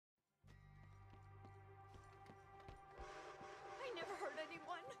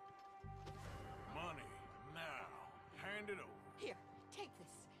Here, take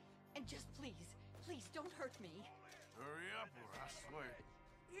this. And just please, please don't hurt me. Hurry up or I swear.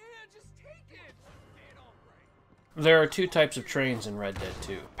 Yeah, just take it. There are two types of trains in Red Dead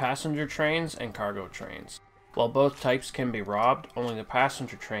 2, passenger trains and cargo trains. While both types can be robbed, only the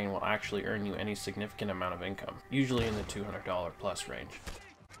passenger train will actually earn you any significant amount of income, usually in the $200 plus range.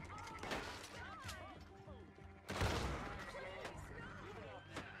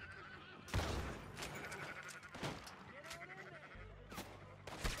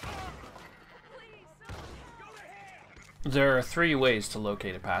 There are three ways to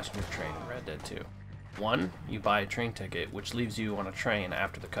locate a passenger train in Red Dead 2. 1. You buy a train ticket, which leaves you on a train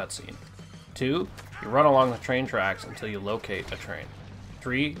after the cutscene. 2. You run along the train tracks until you locate a train.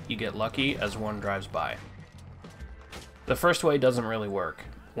 3. You get lucky as one drives by. The first way doesn't really work.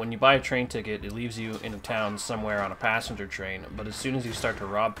 When you buy a train ticket, it leaves you in a town somewhere on a passenger train, but as soon as you start to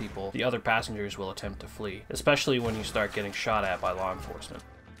rob people, the other passengers will attempt to flee, especially when you start getting shot at by law enforcement.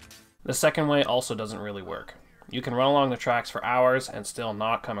 The second way also doesn't really work. You can run along the tracks for hours and still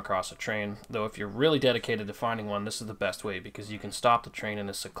not come across a train, though if you're really dedicated to finding one, this is the best way because you can stop the train in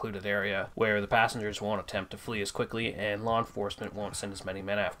a secluded area where the passengers won't attempt to flee as quickly and law enforcement won't send as many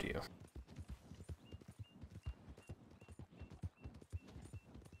men after you.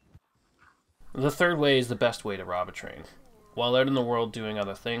 The third way is the best way to rob a train. While out in the world doing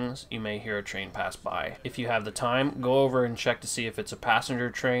other things, you may hear a train pass by. If you have the time, go over and check to see if it's a passenger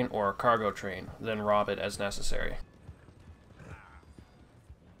train or a cargo train, then rob it as necessary.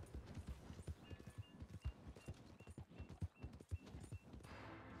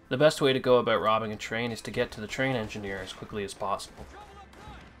 The best way to go about robbing a train is to get to the train engineer as quickly as possible.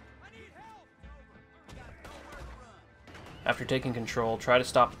 After taking control, try to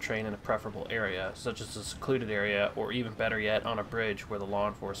stop the train in a preferable area, such as a secluded area, or even better yet, on a bridge where the law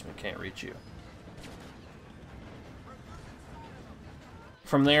enforcement can't reach you.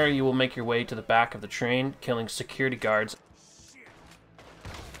 From there, you will make your way to the back of the train, killing security guards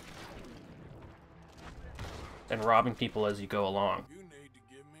and robbing people as you go along. You need to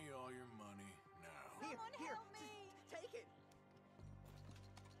give me all your money now. Here, take it.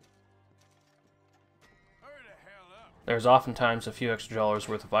 Hurry the hell up. There's oftentimes a few extra dollars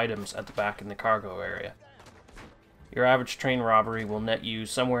worth of items at the back in the cargo area. Your average train robbery will net you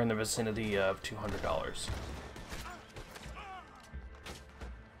somewhere in the vicinity of $200.